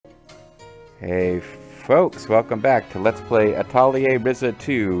Hey folks, welcome back to Let's Play Atelier Ryza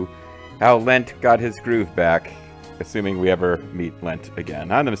 2. How Lent got his groove back, assuming we ever meet Lent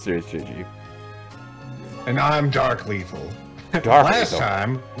again. I'm the Mysterious JG. And I'm Dark Lethal. Last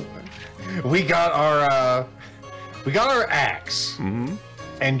time, we got our axe. Mm-hmm.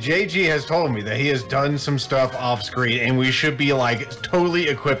 And JG has told me that he has done some stuff off screen, and we should be like totally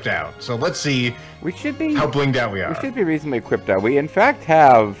equipped out. So let's see how blinged out we are. We should be reasonably equipped out. We in fact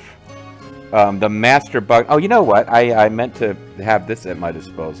have the master bug. Oh, you know what? I meant to have this at my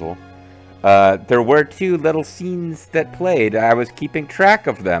disposal. There were two little scenes that played. I was keeping track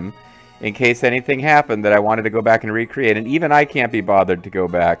of them in case anything happened that I wanted to go back and recreate. And even I can't be bothered to go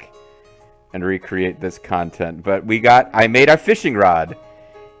back and recreate this content. But I made a fishing rod.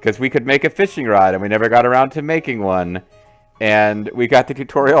 Because we could make a fishing rod, and we never got around to making one. And we got the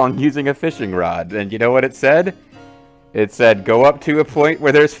tutorial on using a fishing rod. And you know what it said? It said, go up to a point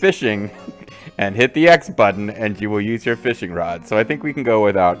where there's fishing, and hit the X button, and you will use your fishing rod. So I think we can go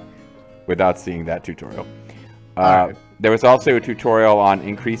without seeing that tutorial. Right. There was also a tutorial on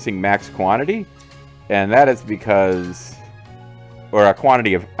increasing max quantity. And that is because... Or a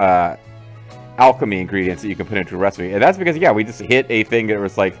quantity of... alchemy ingredients that you can put into a recipe. And that's because, yeah, we just hit a thing that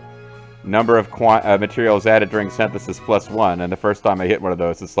was like number of materials added during synthesis +1, and the first time I hit one of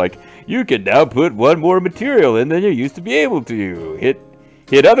those, it's like, you can now put one more material in than you used to be able to.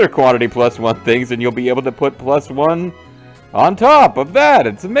 Hit other quantity +1 things, and you'll be able to put +1 on top of that.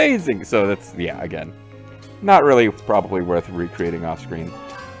 It's amazing. So that's, yeah, again, not really probably worth recreating off screen.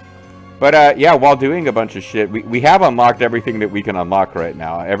 But, yeah, while doing a bunch of shit, we have unlocked everything that we can unlock right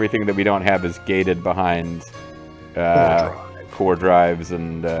now. Everything that we don't have is gated behind core drives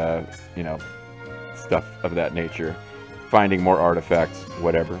and, you know, stuff of that nature. Finding more artifacts,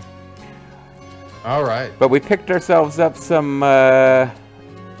 whatever. All right. But we picked ourselves up some,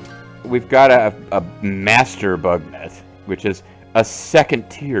 we've got a master bug net, which is a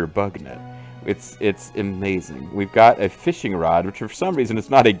second-tier bug net. It's amazing. We've got a fishing rod, which for some reason is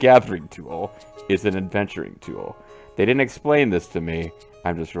not a gathering tool, it's an adventuring tool. They didn't explain this to me.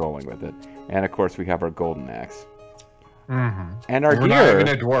 I'm just rolling with it. And of course we have our golden axe. Mm-hmm. And our gear. We're not even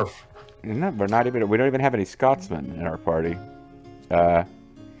a dwarf. No, we don't even have any Scotsmen in our party.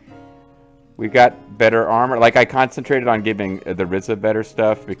 We've got better armor. Like, I concentrated on giving the Ryza better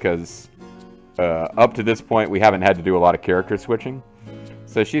stuff because up to this point we haven't had to do a lot of character switching.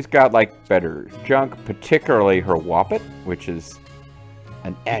 So she's got, like, better junk, particularly her Wappet, which is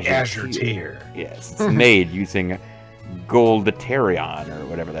an azure tier. Yes, it's made using Goldterion, or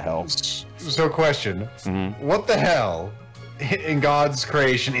whatever the hell. So, question. What the hell, in God's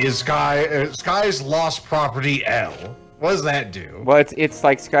creation, is Sky's lost property L? What does that do? Well, it's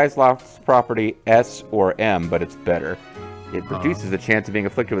like Sky's lost property S or M, but it's better. It reduces the chance of being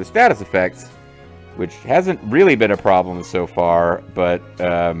afflicted with status effects, which hasn't really been a problem so far, but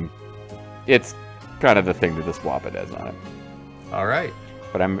it's kind of the thing that this Wappet has on it. All right.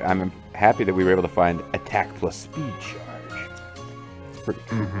 But I'm happy that we were able to find attack plus speed charge. It's pretty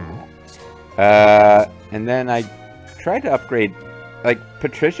cool. And then I tried to upgrade, like,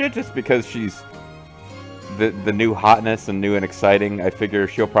 Patricia, just because she's the new hotness and new and exciting. I figure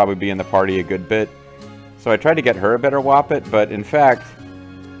she'll probably be in the party a good bit. So I tried to get her a better Wappet, but in fact...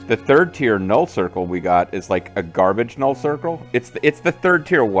 The third tier null circle we got is like a garbage null circle. It's the third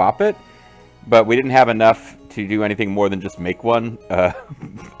tier Wappet, but we didn't have enough to do anything more than just make one,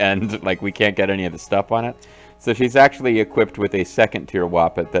 and like we can't get any of the stuff on it. So she's actually equipped with a second tier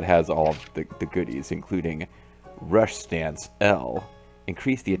Wappet that has all the goodies, including Rush Stance L,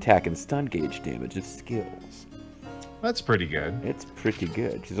 increase the attack and stun gauge damage of skills. That's pretty good. It's pretty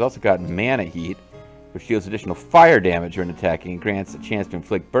good. She's also got Mana Heat, which deals additional fire damage when attacking and grants a chance to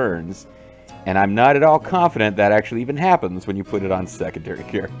inflict burns. And I'm not at all confident that actually even happens when you put it on secondary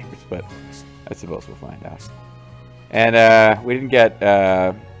characters, but I suppose we'll find out. And we didn't get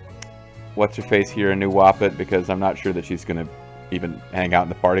what's-her-face here, a new Wappet, because I'm not sure that she's going to even hang out in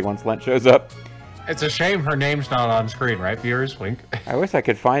the party once Lent shows up. It's a shame her name's not on screen, right, viewers? Wink. I wish I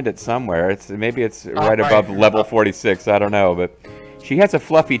could find it somewhere. Maybe it's right above level 46, I don't know, but... She has a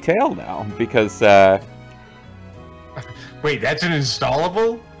fluffy tail now, because, Wait, that's an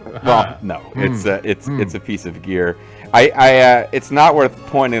installable? Well, no. It's a piece of gear. It's not worth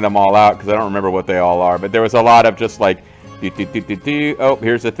pointing them all out, because I don't remember what they all are, but there was a lot of just like, oh,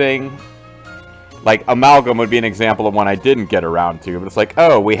 here's a thing. Like, Amalgam would be an example of one I didn't get around to, but it's like,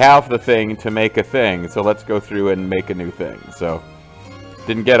 oh, we have the thing to make a thing, so let's go through and make a new thing, so...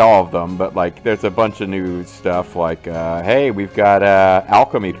 Didn't get all of them, but like there's a bunch of new stuff like, hey, we've got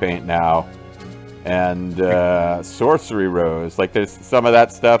alchemy paint now. and sorcery rose. Like, there's some of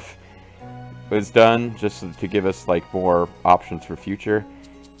that stuff was done, just to give us like more options for future.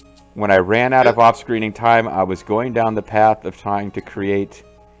 When I ran out of off-screening time, I was going down the path of trying to create,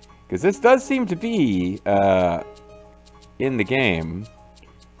 because this does seem to be in the game.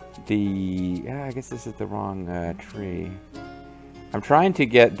 I guess this is the wrong tree. I'm trying to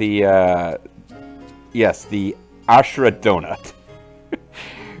get the yes, the Ashra donut.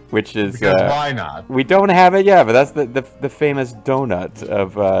 Which is why not? We don't have it yet, but that's the famous donut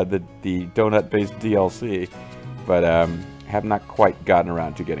of the donut-based DLC. But have not quite gotten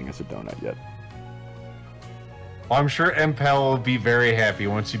around to getting us a donut yet. Well, I'm sure MPEL will be very happy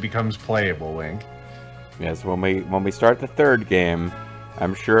once he becomes playable, Wink. Yes, when we start the third game,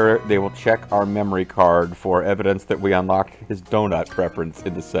 I'm sure they will check our memory card for evidence that we unlocked his donut preference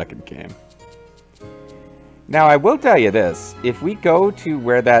in the second game. Now, I will tell you this. If we go to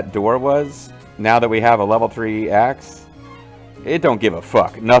where that door was, now that we have a level 3 axe, it don't give a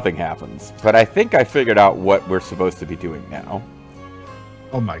fuck. Nothing happens. But I think I figured out what we're supposed to be doing now.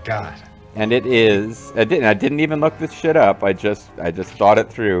 Oh my god. And it is... I didn't even look this shit up. I just thought it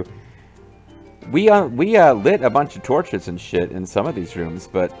through. We lit a bunch of torches and shit in some of these rooms,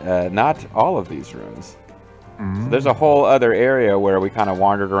 but not all of these rooms. So there's a whole other area where we kind of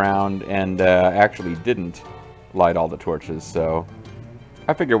wandered around and actually didn't light all the torches, so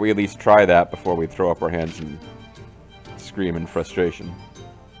I figure we at least try that before we throw up our hands and scream in frustration.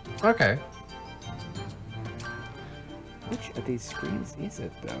 Okay. Which of these screens is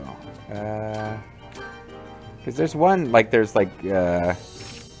it, though? Because there's one, like, there's, like, I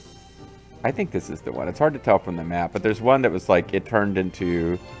think this is the one. It's hard to tell from the map, but there's one that was, like, it turned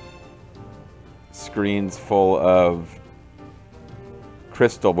into screens full of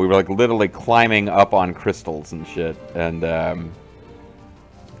crystal. We were like literally climbing up on crystals and shit, and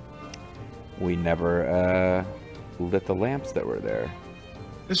we never lit the lamps that were there.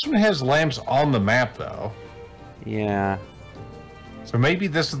 This one has lamps on the map, though. Yeah. So maybe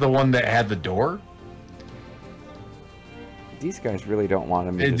this is the one that had the door? These guys really don't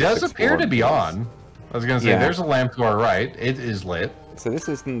want to. It does appear to be on. I was gonna say, there's a lamp to our right. It is lit. So this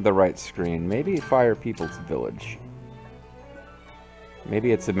isn't the right screen. Maybe Fire People's Village.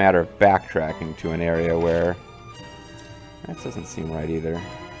 Maybe it's a matter of backtracking to an area where... That doesn't seem right either.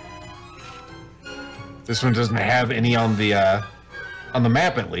 This one doesn't have any on the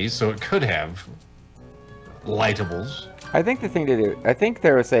map, at least, so it could have lightables. I think the thing to do... I think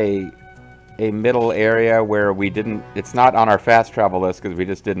there was a middle area where we didn't... It's not on our fast travel list because we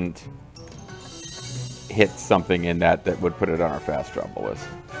just didn't hit something in that would put it on our fast travel list.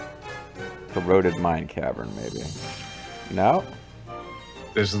 Corroded Mine Cavern, maybe. No?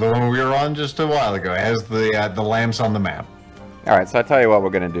 This is the one we were on just a while ago. It has the lamps on the map. Alright, so I'll tell you what we're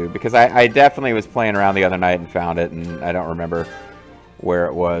going to do. Because I definitely was playing around the other night and found it, and I don't remember where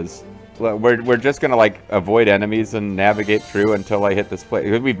it was. We're just going to, like, avoid enemies and navigate through until I hit this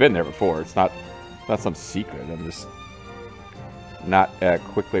place. We've been there before. It's not some secret. I'm just not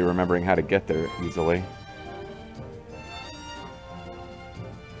quickly remembering how to get there easily.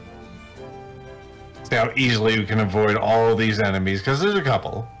 How easily we can avoid all these enemies, because there's a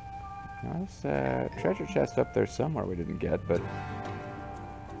couple. There's a treasure chest up there somewhere we didn't get, but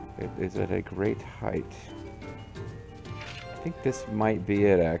it is at a great height. I think this might be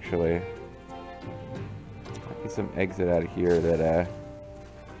it, actually. Might be some exit out of here that,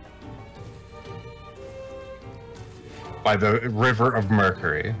 by the River of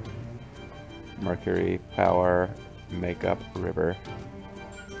Mercury. Mercury, Power, Makeup, River.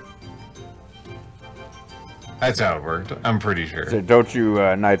 That's how it worked. I'm pretty sure. So don't you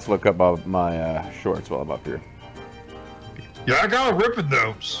knights look up my shorts while I'm up here. Yeah, I got ripping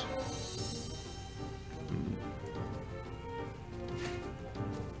those.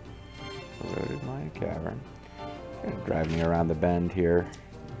 Corroded Mine Cavern. Gonna drive me around the bend here,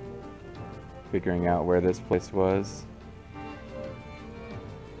 figuring out where this place was.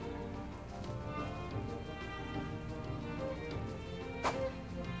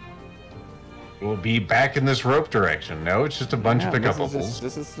 We'll be back in this rope direction. No, it's just a bunch of pickupables.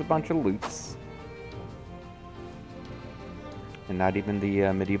 This is a bunch of loots. And not even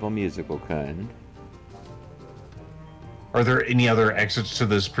the medieval musical kind. Are there any other exits to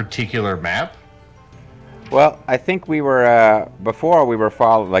this particular map? Well, I think we were, before we were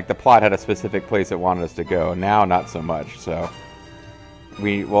following, like the plot had a specific place it wanted us to go. Now, not so much, so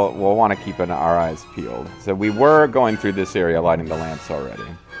we'll want to keep our eyes peeled. So we were going through this area lighting the lamps already.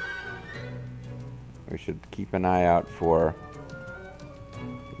 We should keep an eye out for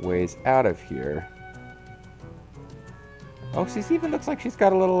ways out of here. Oh, she even looks like she's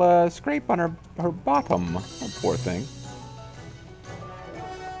got a little scrape on her bottom. Oh, poor thing.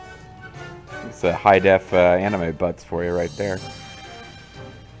 It's a high-def anime butts for you right there.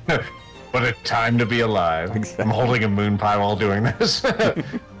 What a time to be alive. Exactly. I'm holding a moon pie while doing this.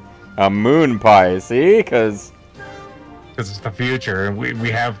 A moon pie, see? Because it's the future, and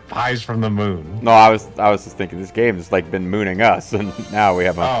we have pies from the moon. No, I was just thinking this game has like been mooning us, and now we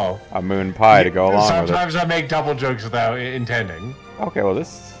have a moon pie to go along with it. Sometimes I make double jokes without intending. Okay, well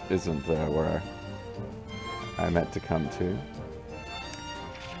this isn't where I meant to come to.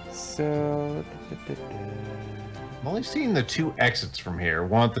 So... I'm only seeing the 2 exits from here.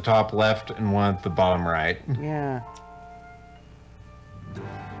 One at the top left and one at the bottom right. Yeah.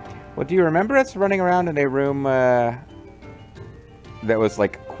 Well, do you remember us running around in a room that was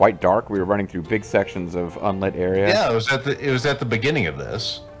like quite dark? We were running through big sections of unlit area. Yeah, it was at the beginning of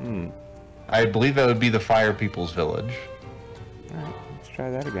this. I believe that would be the Fire People's Village. All right, let's try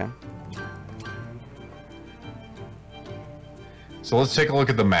that again. So let's take a look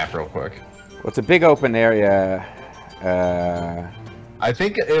at the map real quick. Well, it's a big open area. I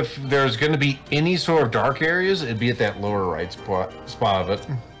think if there's going to be any sort of dark areas, it'd be at that lower right spot of it.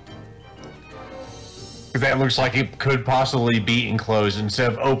 Because that looks like it could possibly be enclosed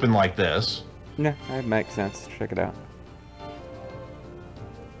instead of open like this. Yeah, that makes sense. Check it out.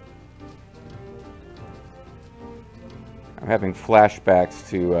 I'm having flashbacks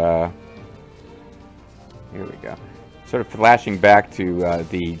to, here we go. Sort of flashing back to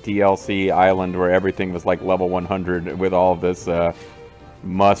the DLC island where everything was like level 100 with all of this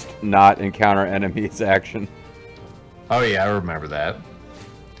must not encounter enemies action. Oh yeah, I remember that.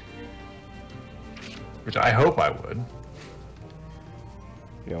 Which I hope I would.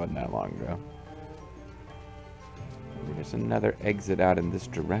 Yeah, it wasn't that long ago. Maybe there's another exit out in this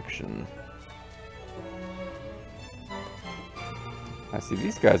direction. I see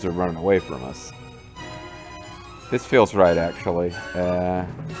these guys are running away from us. This feels right, actually.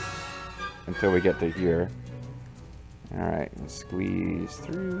 Until we get to here. Alright, squeeze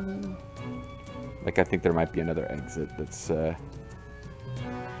through. Like, I think there might be another exit that's, because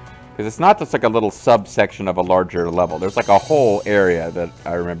it's not just like a little subsection of a larger level. There's like a whole area that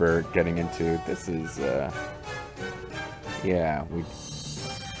I remember getting into. This is, yeah, we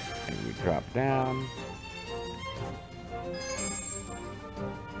drop down.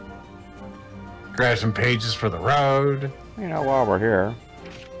 Grab some pages for the road. You know, while we're here.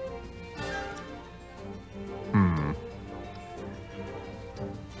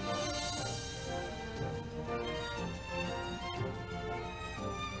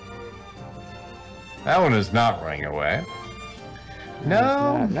 That one is not running away.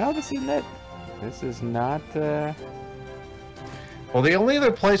 No. No, this isn't it. This is not, Well, the only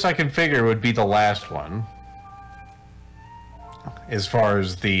other place I can figure would be the last one. As far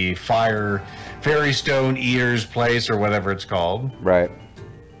as the Fairy Stone Eater's place or whatever it's called. Right.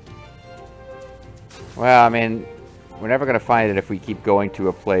 Well, I mean, we're never going to find it if we keep going to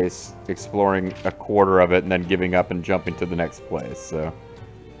a place, exploring a quarter of it, and then giving up and jumping to the next place, so...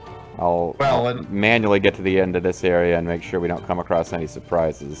 I'll manually get to the end of this area and make sure we don't come across any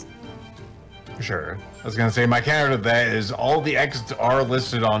surprises. Sure. I was going to say, my counter to that is all the exits are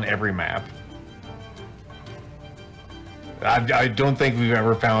listed on every map. I don't think we've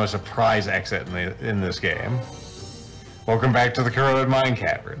ever found a surprise exit in this game. Welcome back to the Corroded Mine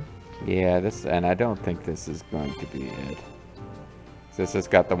Cavern. Yeah, and I don't think this is going to be it. This has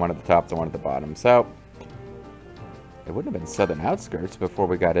got the one at the top, the one at the bottom. So, it wouldn't have been Southern Outskirts before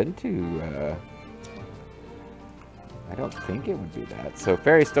we got into, I don't think it would be that. So,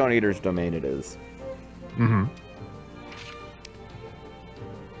 Fairy Stone Eater's domain it is. Mm-hmm.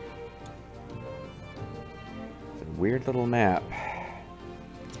 It's a weird little map.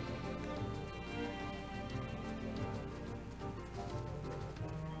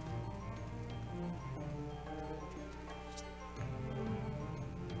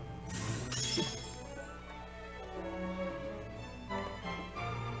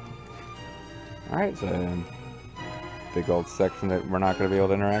 Alright, so big old section that we're not going to be able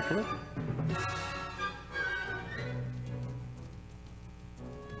to interact with.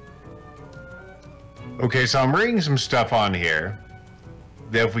 Okay, so I'm reading some stuff on here.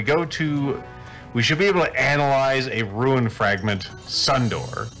 That if we go to... We should be able to analyze a ruin fragment,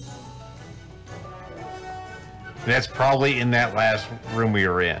 Sundoor. That's probably in that last room we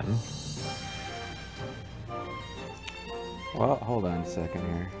were in. Well, hold on a second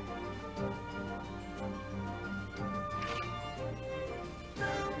here.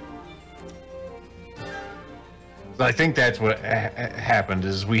 I think that's what happened,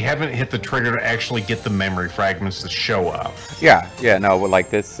 is we haven't hit the trigger to actually get the memory fragments to show up. Yeah, no, like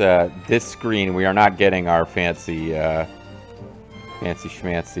this this screen, we are not getting our fancy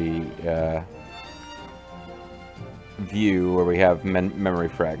schmancy view where we have memory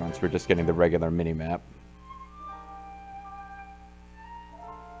fragments. We're just getting the regular mini-map.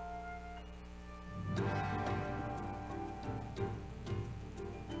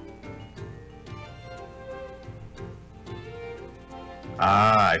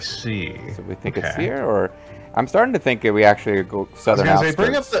 Ah, I see. So we think it's here, or I'm starting to think that we actually go southern outskirts.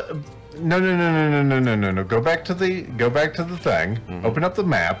 Bring up the no. Go back to the thing. Mm-hmm. Open up the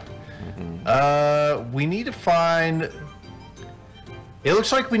map. Mm-hmm. We need to find. It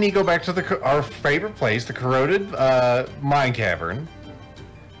looks like we need to go back to our favorite place, the corroded mine cavern.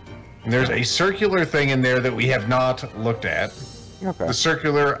 And there's a circular thing in there that we have not looked at. Okay. The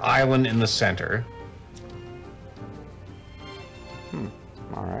circular island in the center.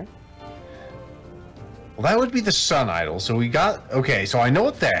 All right. Well, that would be the sun idol. So we got... Okay, so I know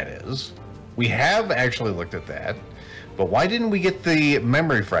what that is. We have actually looked at that. But why didn't we get the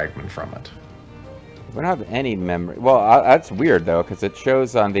memory fragment from it? We don't have any memory. Well, that's weird, though, because it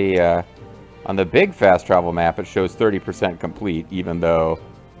shows on the big fast travel map, it shows 30% complete, even though,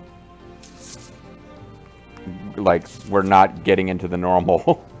 like, we're not getting into the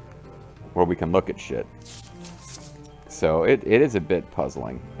normal where we can look at shit. So it is a bit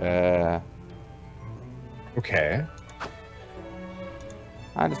puzzling. Okay.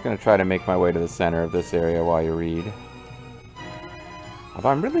 I'm just going to try to make my way to the center of this area while you read. Although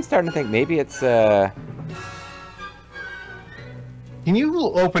I'm really starting to think maybe it's... Can you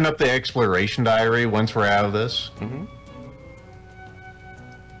open up the exploration diary once we're out of this? Mm-hmm.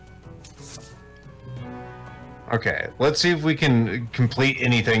 Okay, let's see if we can complete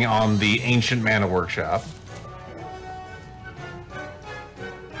anything on the Ancient Mana Workshop.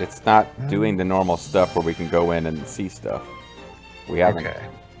 It's not doing the normal stuff where we can go in and see stuff. We haven't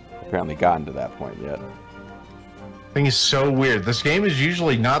apparently gotten to that point yet. Thing is so weird. This game is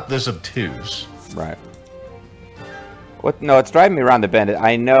usually not this obtuse. Right. No, it's driving me around the bend.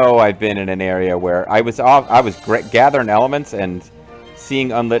 I know I've been in an area where I was gathering elements and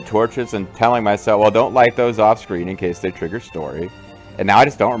seeing unlit torches and telling myself, well, don't light those off screen in case they trigger story. And now I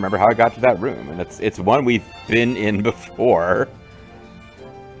just don't remember how I got to that room. And it's one we've been in before.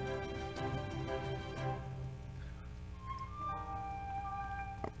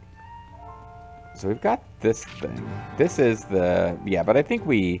 So we've got this thing. This is the... Yeah, but I think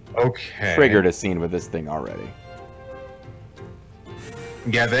we triggered a scene with this thing already.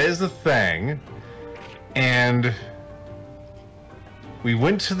 Yeah, that is the thing. And we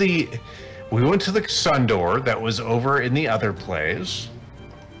went to the sun door that was over in the other place.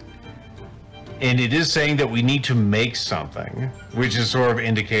 And it is saying that we need to make something, which is sort of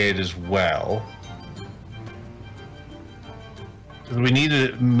indicated as well. We need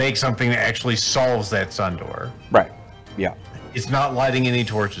to make something that actually solves that sun door. Right. Yeah. It's not lighting any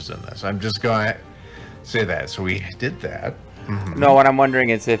torches in this. I'm just going to say that. So we did that. Mm-hmm. No, what I'm wondering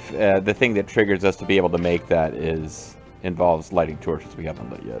is if the thing that triggers us to be able to make that involves lighting torches we haven't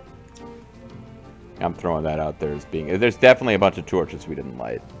lit yet. I'm throwing that out there as being... There's definitely a bunch of torches we didn't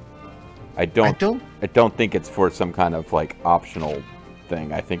light. I don't think it's for some kind of, like, optional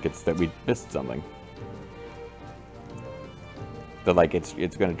thing. I think it's that we missed something. That, like, it's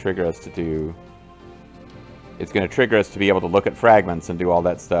going to trigger us to do... It's going to trigger us to be able to look at fragments and do all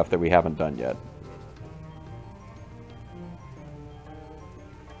that stuff that we haven't done yet.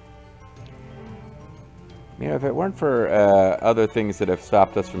 You know, if it weren't for other things that have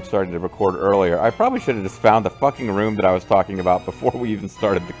stopped us from starting to record earlier, I probably should have just found the fucking room that I was talking about before we even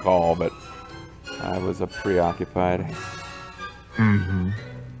started the call, but I was preoccupied. Mm-hmm.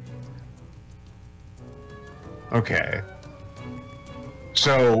 Okay.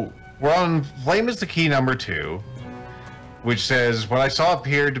 So, we're on Flame is the Key number 2, which says, what I saw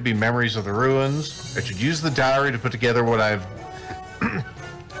appeared to be memories of the ruins. I should use the diary to put together what I've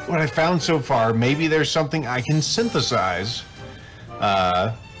found so far. Maybe there's something I can synthesize.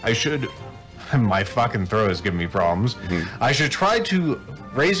 I should... My fucking throat is giving me problems. Mm-hmm. I should try to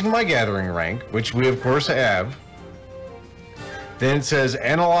raising my gathering rank, which we of course have. Then it says,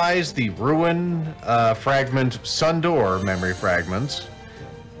 analyze the ruin fragment sun door memory fragments.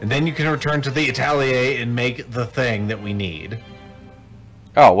 And then you can return to the Atelier and make the thing that we need.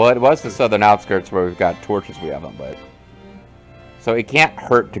 Oh, well, it was the southern outskirts where we've got torches we haven't lit. So it can't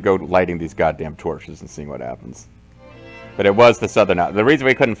hurt to go lighting these goddamn torches and seeing what happens. But it was the southern out. The reason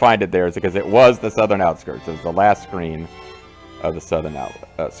we couldn't find it there is because it was the southern outskirts. It was the last screen of the southern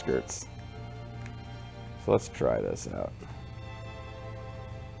outskirts. So let's try this out.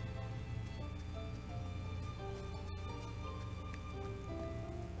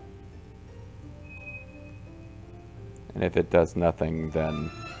 And if it does nothing,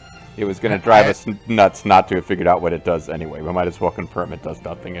 then It was going to drive us nuts not to have figured out what it does anyway. We might as well confirm it does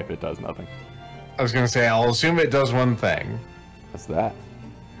nothing if it does nothing. I was going to say, I'll assume it does one thing. What's that?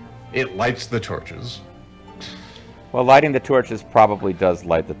 It lights the torches. Well, lighting the torches probably does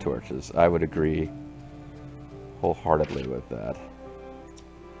light the torches. I would agree wholeheartedly with that.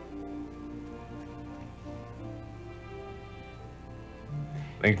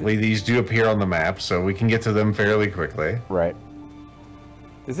 Thankfully, these do appear on the map, so we can get to them fairly quickly. Right.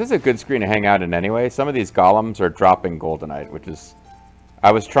 This is a good screen to hang out in anyway. Some of these golems are dropping goldenite, which is...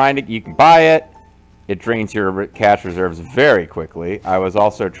 I was trying to... You can buy it. It drains your cash reserves very quickly. I was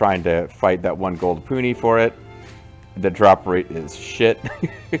also trying to fight that one gold poonie for it. The drop rate is shit.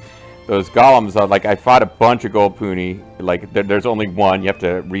 Those golems are like... I fought a bunch of gold poonie. Like, there's only one. You have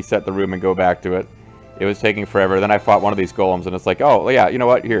to reset the room and go back to it. It was taking forever. Then I fought one of these golems, and it's like, oh, yeah, you know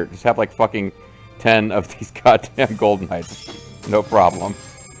what? Here, just have like fucking 10 of these goddamn goldenites. No problem.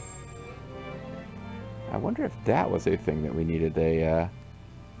 I wonder if that was a thing that we needed a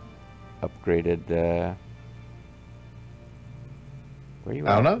upgraded. Where are you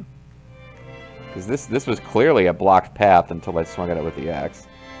at? I don't know. Because this was clearly a blocked path until I swung at it with the axe.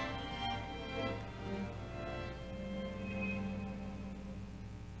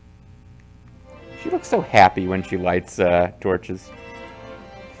 She looks so happy when she lights torches.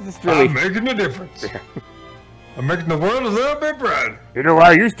 She's just really... I'm making a difference. I'm making the world a little bit brighter. You know,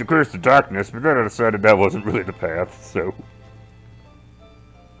 I used to curse the darkness, but then I decided that wasn't really the path, so...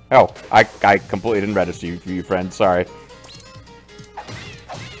 Oh, I completely didn't register you for you, friend. Sorry.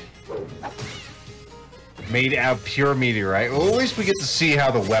 Made out of pure meteorite. Well, at least we get to see how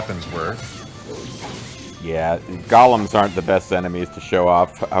the weapons work. Yeah, golems aren't the best enemies to show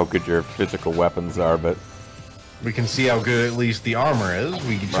off how good your physical weapons are, but... We can see how good at least the armor is.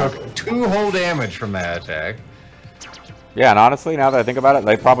 We took 2 whole damage from that attack. Yeah, and honestly, now that I think about it,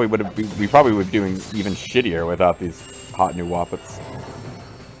 we probably would be doing even shittier without these hot new weapons.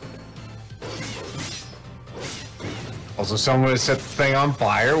 Also, someone has set the thing on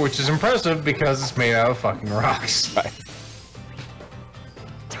fire, which is impressive because it's made out of fucking rocks. Right.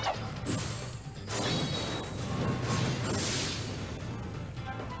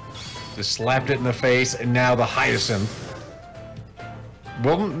 Just slapped it in the face, and now the hyacinth.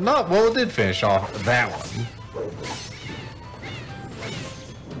 Well, it did finish off that one.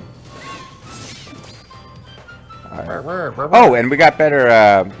 Right. Oh, and we got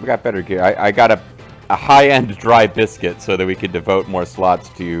better gear. I got a high-end dry biscuit so that we could devote more slots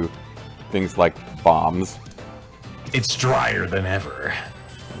to things like bombs. It's drier than ever.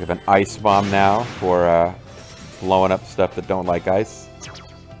 We have an ice bomb now for blowing up stuff that don't like ice.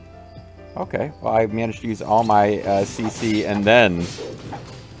 Okay, well, I managed to use all my CC, and then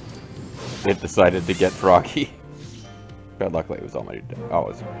it decided to get froggy. But luckily, it was almost dead. Oh, it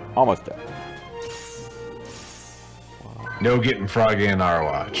was almost dead. No getting froggy in our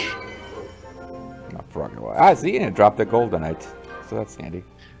watch. Not froggy. Ah, see, and it dropped the goldenite, so that's handy.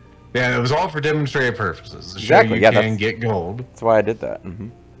 Yeah, it was all for demonstrative purposes. To Exactly. show you can get gold. That's why I did that.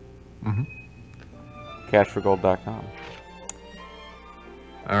 Cashforgold.com.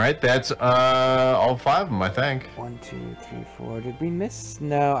 All right, that's all 5 of them, I think. 1, 2, 3, 4. Did we miss?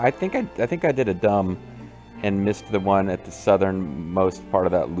 No, I think I did a dumb and missed the one at the southernmost part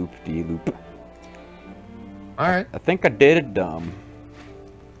of that loop-de-loop. All right. I think I did a dumb.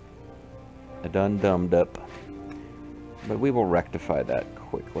 I done dumbed up. But we will rectify that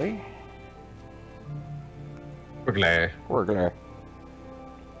quickly. We're glad.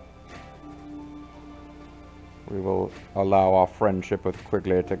 We will allow our friendship with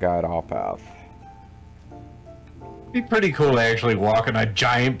Quigley to guide our path. It'd be pretty cool to actually walk on a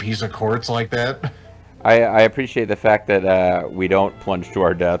giant piece of quartz like that. I appreciate the fact that we don't plunge to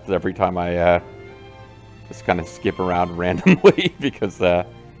our death every time I just kind of skip around randomly, because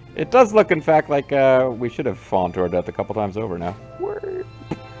it does look, in fact, like we should have fallen to our death a couple times over now.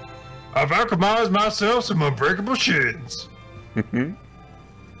 I've alchemized myself some unbreakable shins.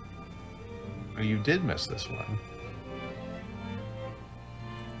 Oh, you did miss this one.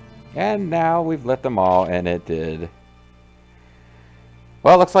 And now we've lit them all, and it did.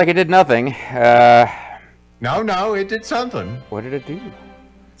 Well, it looks like it did nothing. No, it did something. What did it do?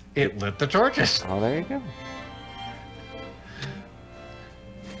 It lit the torches. Oh, there you go.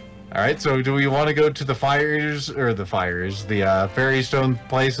 All right, so do we want to go to the fairy stone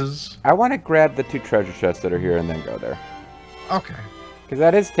places? I want to grab the 2 treasure chests that are here and then go there. Okay. Because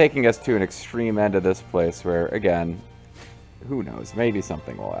that is taking us to an extreme end of this place where, again, who knows, maybe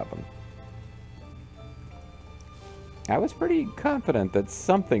something will happen. I was pretty confident that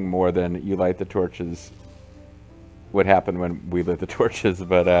something more than you light the torches what happened when we lit the torches,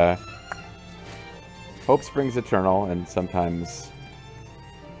 but hope springs eternal, and sometimes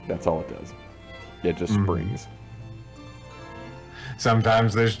that's all it does. It just springs.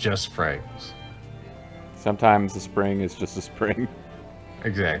 Sometimes there's just springs. Sometimes the spring is just a spring.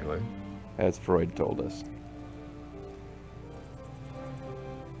 Exactly. As Freud told us.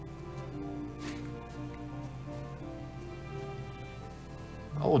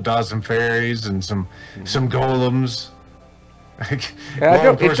 Oh, dozen fairies and some golems. Yeah,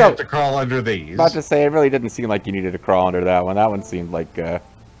 well, of course, you have to crawl under these. About to say, it really didn't seem like you needed to crawl under that one. That one seemed like, oh,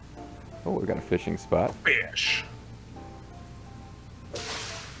 we got a fishing spot. Fish.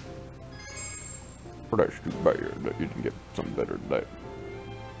 But I should buy you that you can get something better than that.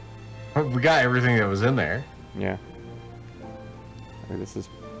 We got everything that was in there. Yeah. Okay, this is.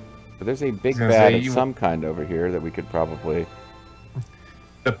 But there's a big bad of some kind over here that we could probably.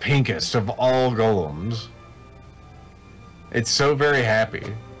 The pinkest of all golems. It's so very happy.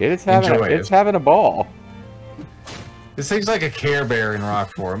 It's having a ball. This thing's like a Care Bear in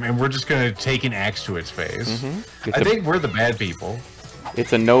rock form, and we're just gonna take an axe to its face. I think we're the bad people.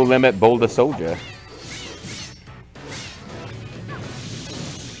 It's a no-limit Boulder soldier.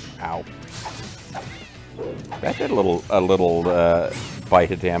 Ow. That did a little bite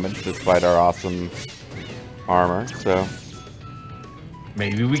of damage despite our awesome armor, so...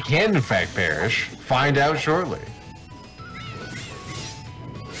 Maybe we can, in fact, perish. Find out shortly.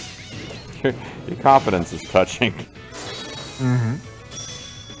 Your confidence is touching.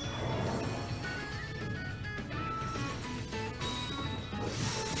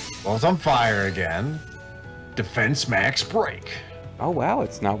 Well, it's on fire again. Defense max break. Oh wow,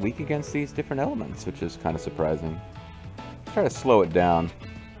 it's not weak against these different elements, which is kind of surprising. Try to slow it down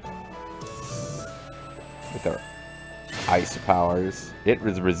with our ice powers. It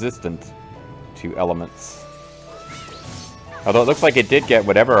was resistant to elements. Although it looks like it did get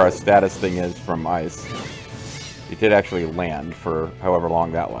whatever our status thing is from ice. It did actually land for however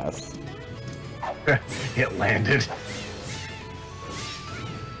long that lasts. It landed.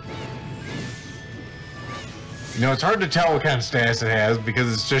 You know, it's hard to tell what kind of status it has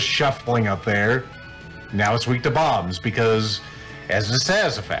because it's just shuffling up there. Now it's weak to bombs because it has a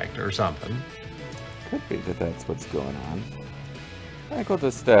status effect or something. Could be that that's what's going on. I think we'll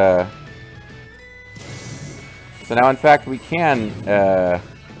just, So now, in fact, we can,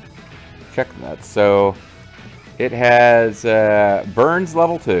 check that. So, it has, Burns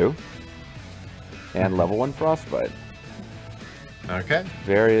level 2 and level 1 Frostbite. Okay.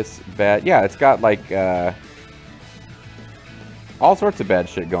 Various bad... Yeah, it's got, like, all sorts of bad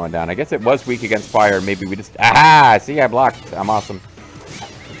shit going down. I guess it was weak against fire. Maybe we just... Aha! See, I blocked. I'm awesome.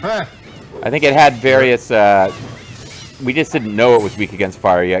 Huh. I think it had various, we just didn't know it was weak against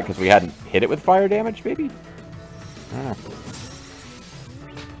fire yet because we hadn't hit it with fire damage, maybe?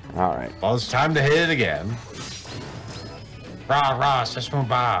 Alright. Well, it's time to hit it again. Rah, rah,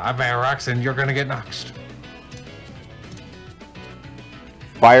 sesmumba, I'm Arax, and you're gonna get knocked.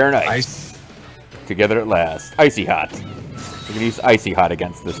 Fire and ice. Together at last. Icy hot. We're gonna use icy hot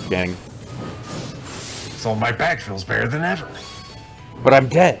against this gang. So my back feels better than ever. But I'm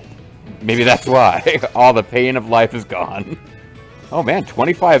dead. Maybe that's why. All the pain of life is gone. Oh man,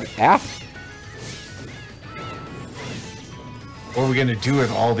 25 half? What are we gonna do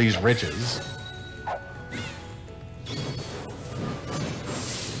with all these riches?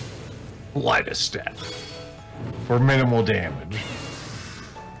 Light a step. For minimal damage.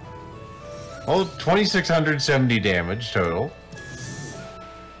 Well, 2,670 damage total.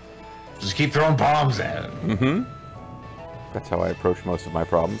 Just keep throwing bombs at it. That's how I approach most of my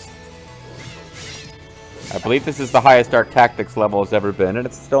problems. I believe this is the highest Dark Tactics level has ever been, and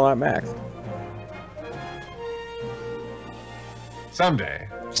it's still not maxed. Someday.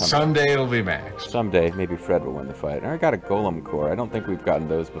 Someday it'll be maxed. Someday, maybe Fred will win the fight. I got a Golem core. I don't think we've gotten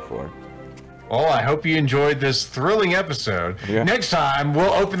those before. Well, I hope you enjoyed this thrilling episode. Yeah. Next time,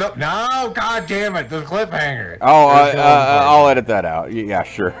 we'll open up... No, god damn it, the cliffhanger. Oh, I'll edit that out. Yeah,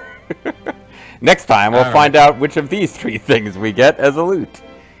 sure. Next time, we'll find out which of these 3 things we get as a loot.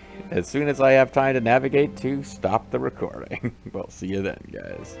 As soon as I have time to navigate to stop the recording. Well, see you then,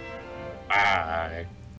 guys. Bye.